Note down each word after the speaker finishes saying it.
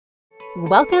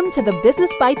Welcome to the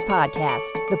Business Bites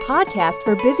Podcast, the podcast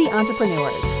for busy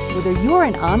entrepreneurs. Whether you're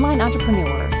an online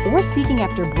entrepreneur or seeking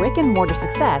after brick and mortar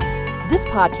success, this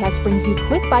podcast brings you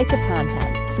quick bites of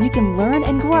content so you can learn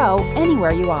and grow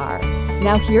anywhere you are.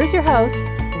 Now here's your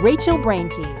host, Rachel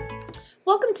Brainke.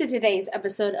 Welcome to today's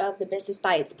episode of the Business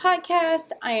Bites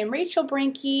Podcast. I am Rachel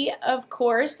Brainke, of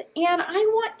course, and I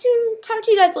want to talk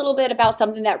to you guys a little bit about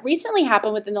something that recently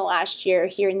happened within the last year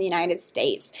here in the United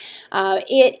States.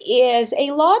 It is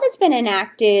a law that's been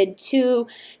enacted to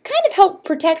kind of help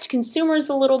protect consumers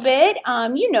a little bit.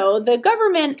 The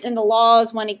government and the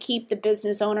laws want to keep the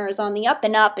business owners on the up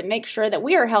and up and make sure that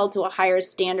we are held to a higher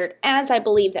standard, as I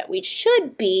believe that we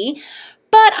should be.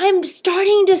 But I'm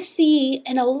starting to see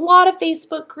in a lot of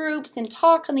Facebook groups and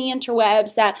talk on the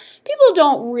interwebs that people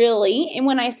don't really, and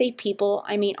when I say people,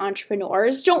 I mean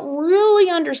entrepreneurs, don't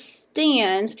really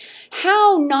understand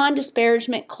how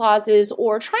non-disparagement clauses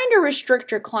or trying to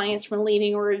restrict your clients from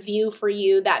leaving a review for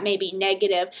you that may be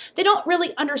negative. They don't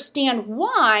really understand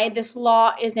why this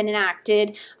law is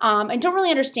enacted and don't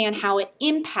really understand how it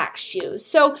impacts you.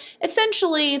 So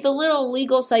essentially, the little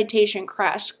legal citation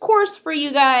crash course for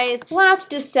you guys. Last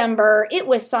December, it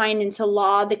was signed into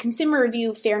law, the Consumer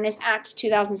Review Fairness Act of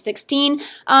 2016.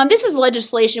 This is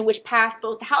legislation which passed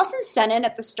both the House and Senate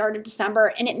at the start of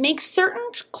December, and it makes certain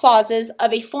clauses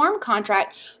of a form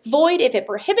contract void if it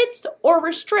prohibits or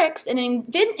restricts an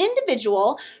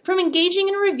individual from engaging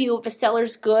in a review of a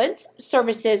seller's goods,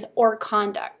 services, or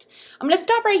conduct. I'm going to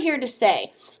stop right here to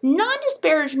say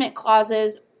non-disparagement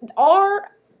clauses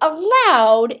are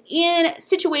allowed in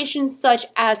situations such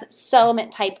as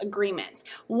settlement type agreements.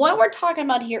 What we're talking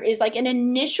about here is like an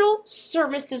initial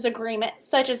services agreement,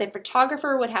 such as a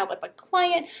photographer would have with a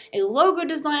client, a logo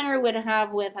designer would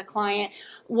have with a client.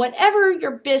 Whatever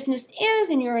your business is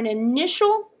and you're an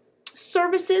initial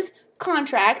services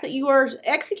contract that you are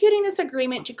executing this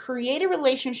agreement to create a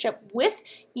relationship with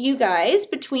you guys,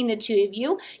 between the two of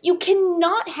you, you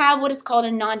cannot have what is called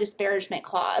a non-disparagement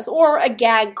clause or a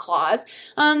gag clause.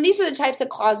 These are the types of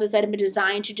clauses that have been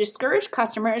designed to discourage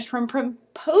customers from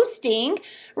posting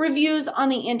reviews on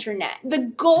the internet.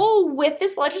 The goal with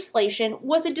this legislation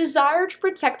was a desire to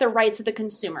protect the rights of the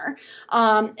consumer.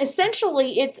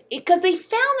 Essentially, it's because they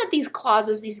found that these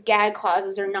clauses, these gag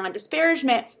clauses or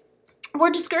non-disparagement, we're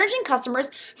discouraging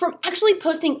customers from actually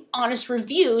posting honest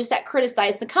reviews that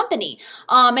criticize the company.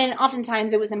 And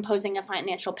oftentimes it was imposing a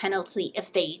financial penalty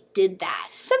if they did that.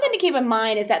 Something to keep in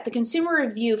mind is that the Consumer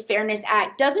Review Fairness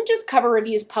Act doesn't just cover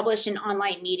reviews published in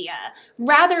online media.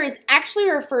 Rather, is actually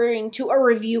referring to a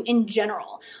review in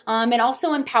general. It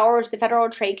also empowers the Federal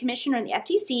Trade Commission or the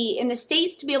FTC in the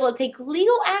states to be able to take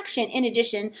legal action in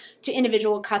addition to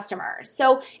individual customers.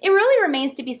 So it really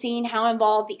remains to be seen how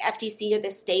involved the FTC or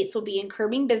the states will be in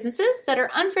curbing businesses that are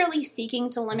unfairly seeking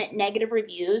to limit negative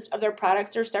reviews of their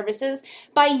products or services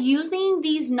by using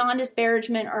these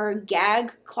non-disparagement or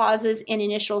gag clauses in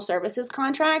initial services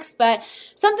contracts. But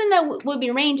something that would be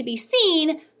remain to be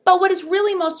seen. But what is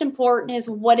really most important is,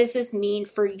 what does this mean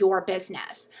for your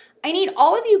business? I need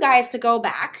all of you guys to go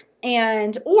back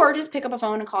or just pick up a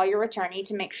phone and call your attorney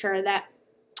to make sure that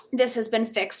this has been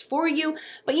fixed for you,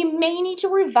 but you may need to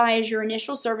revise your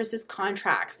initial services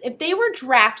contracts. If they were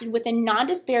drafted with a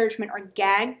non-disparagement or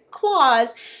gag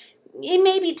clause, it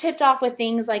may be tipped off with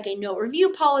things like a no review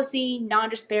policy,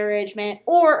 non-disparagement,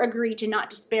 or agree to not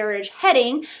disparage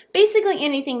heading. Basically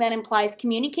anything that implies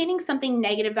communicating something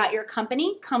negative about your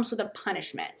company comes with a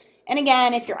punishment. And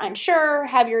again, if you're unsure,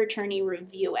 have your attorney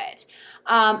review it.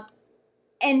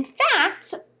 In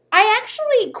fact, I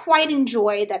actually quite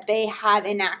enjoy that they have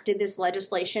enacted this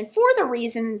legislation for the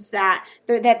reasons that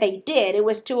they did. It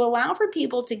was to allow for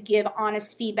people to give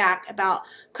honest feedback about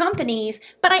companies,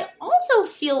 but I also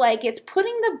feel like it's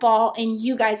putting the ball in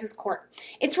you guys' court.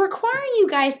 It's requiring you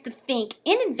guys to think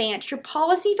in advance your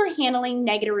policy for handling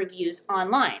negative reviews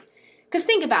online. Because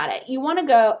think about it. You want to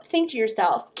go think to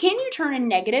yourself, can you turn a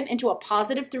negative into a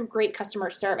positive through great customer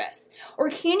service? Or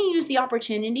can you use the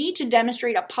opportunity to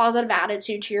demonstrate a positive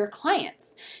attitude to your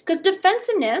clients? Because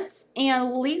defensiveness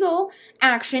and legal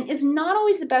action is not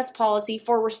always the best policy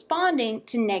for responding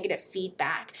to negative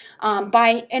feedback.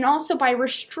 And also by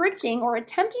restricting or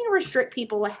attempting to restrict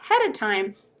people ahead of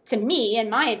time, to me, in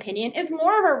my opinion, is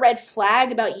more of a red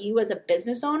flag about you as a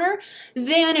business owner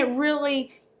than it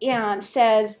really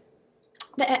says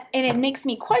and it makes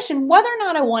me question whether or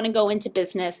not I want to go into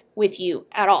business with you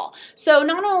at all. So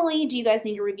not only do you guys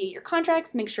need to review your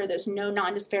contracts, make sure there's no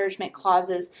non-disparagement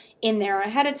clauses in there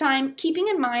ahead of time, keeping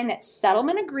in mind that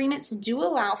settlement agreements do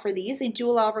allow for these. They do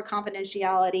allow for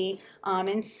confidentiality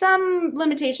and some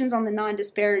limitations on the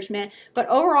non-disparagement, but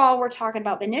overall we're talking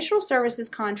about the initial services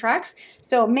contracts.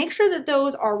 So make sure that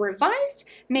those are revised.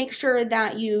 Make sure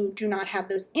that you do not have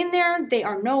those in there. They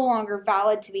are no longer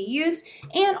valid to be used.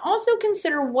 And also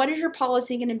consider what is your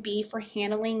policy going to be for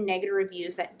handling negative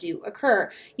reviews that do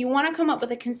occur. You want to come up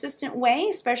with a consistent way,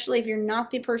 especially if you're not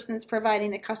the person that's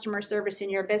providing the customer service in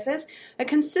your business, a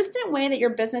consistent way that your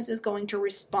business is going to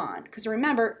respond. Because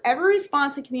remember, every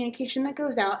response and communication that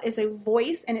goes out is a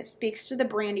voice and it speaks to the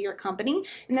brand of your company.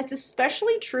 And that's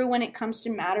especially true when it comes to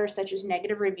matters such as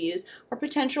negative reviews or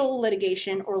potential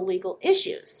litigation or legal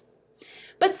issues.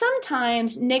 But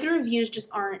sometimes negative reviews just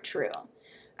aren't true.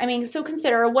 I mean, so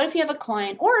consider, what if you have a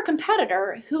client or a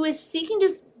competitor who is seeking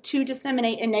to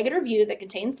disseminate a negative review that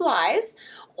contains lies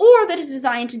or that is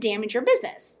designed to damage your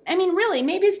business? I mean, really,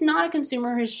 maybe it's not a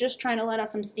consumer who's just trying to let out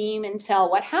some steam and tell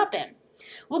what happened.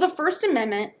 Well, the First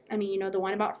Amendment, the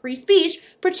one about free speech,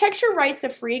 protects your rights to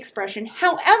free expression.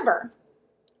 However,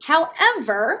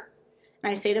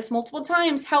 and I say this multiple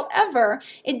times, however,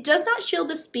 it does not shield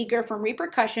the speaker from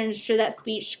repercussions should that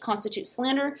speech constitute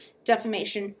slander,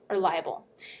 defamation, or libel.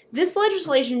 This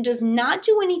legislation does not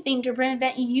do anything to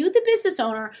prevent you, the business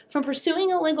owner, from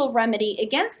pursuing a legal remedy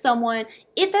against someone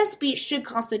if that speech should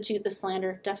constitute the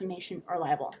slander, defamation, or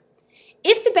libel.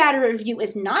 If the bad review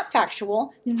is not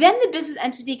factual, then the business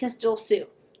entity can still sue.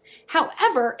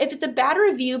 However, if it's a bad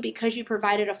review because you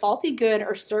provided a faulty good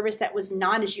or service that was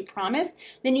not as you promised,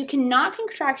 then you cannot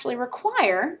contractually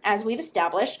require, as we've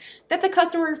established, that the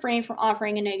customer refrain from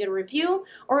offering a negative review,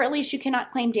 or at least you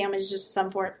cannot claim damages. Some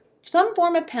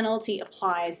form of penalty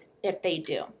applies if they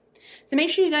do. So make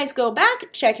sure you guys go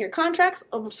back, check your contracts,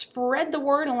 spread the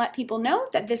word and let people know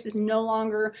that this is no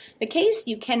longer the case.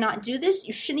 You cannot do this.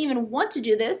 You shouldn't even want to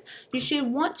do this. You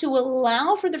should want to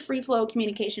allow for the free flow of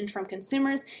communication from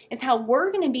consumers. It's how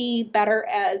we're going to be better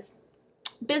as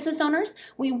business owners.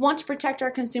 We want to protect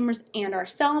our consumers and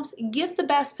ourselves, give the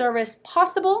best service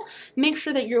possible, make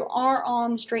sure that you are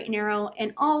on the straight and narrow,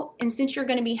 and since you're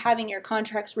going to be having your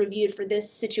contracts reviewed for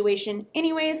this situation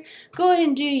anyways, go ahead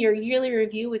and do your yearly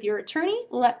review with your attorney.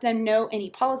 Let them know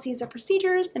any policies or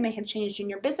procedures that may have changed in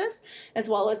your business, as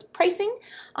well as pricing,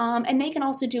 and they can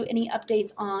also do any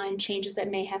updates on changes that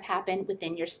may have happened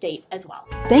within your state as well.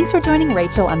 Thanks for joining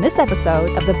Rachel on this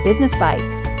episode of the Business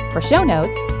Bites. For show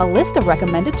notes, a list of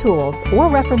recommended tools, or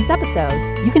referenced episodes,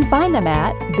 you can find them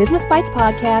at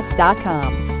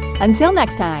businessbitespodcast.com. Until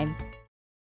next time.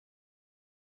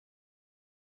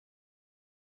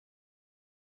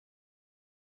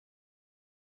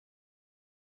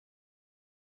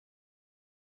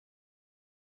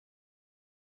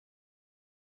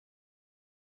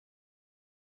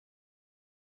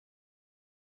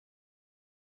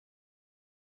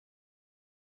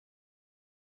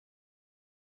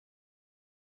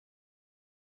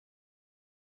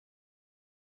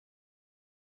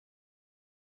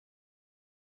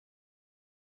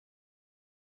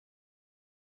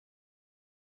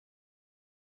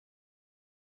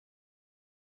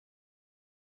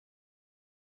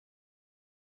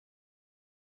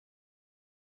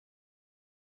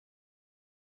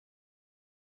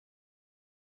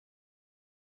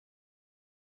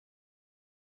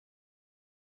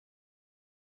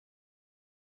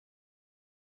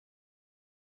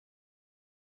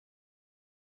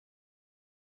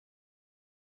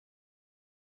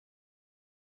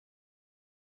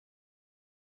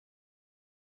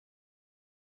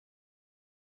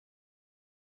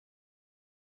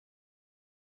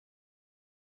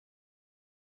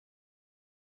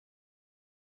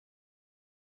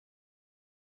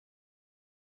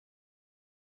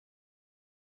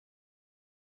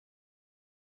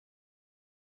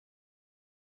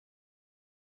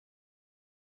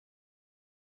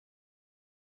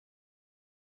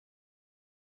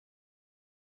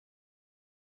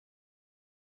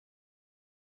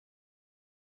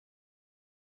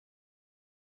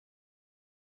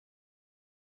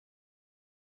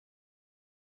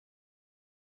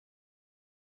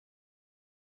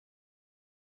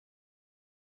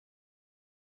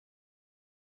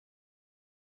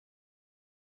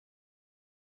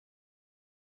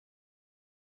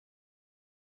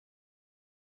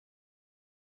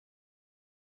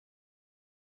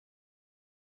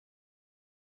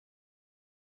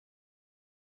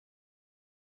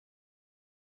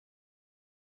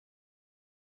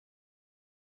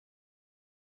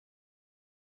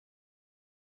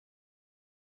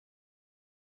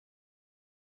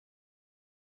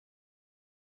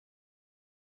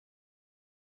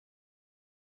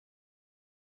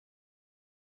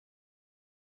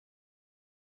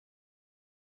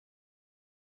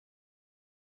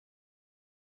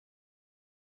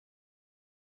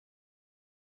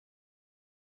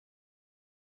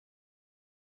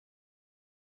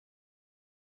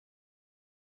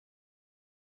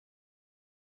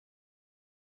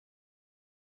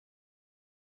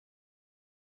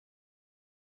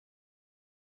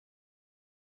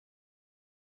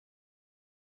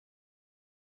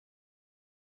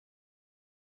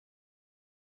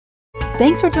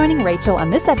 Thanks for joining Rachel on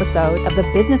this episode of the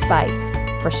Business Bites.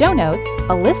 For show notes,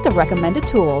 a list of recommended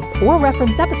tools, or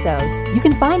referenced episodes, you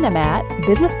can find them at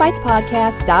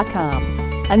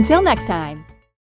businessbitespodcast.com. Until next time.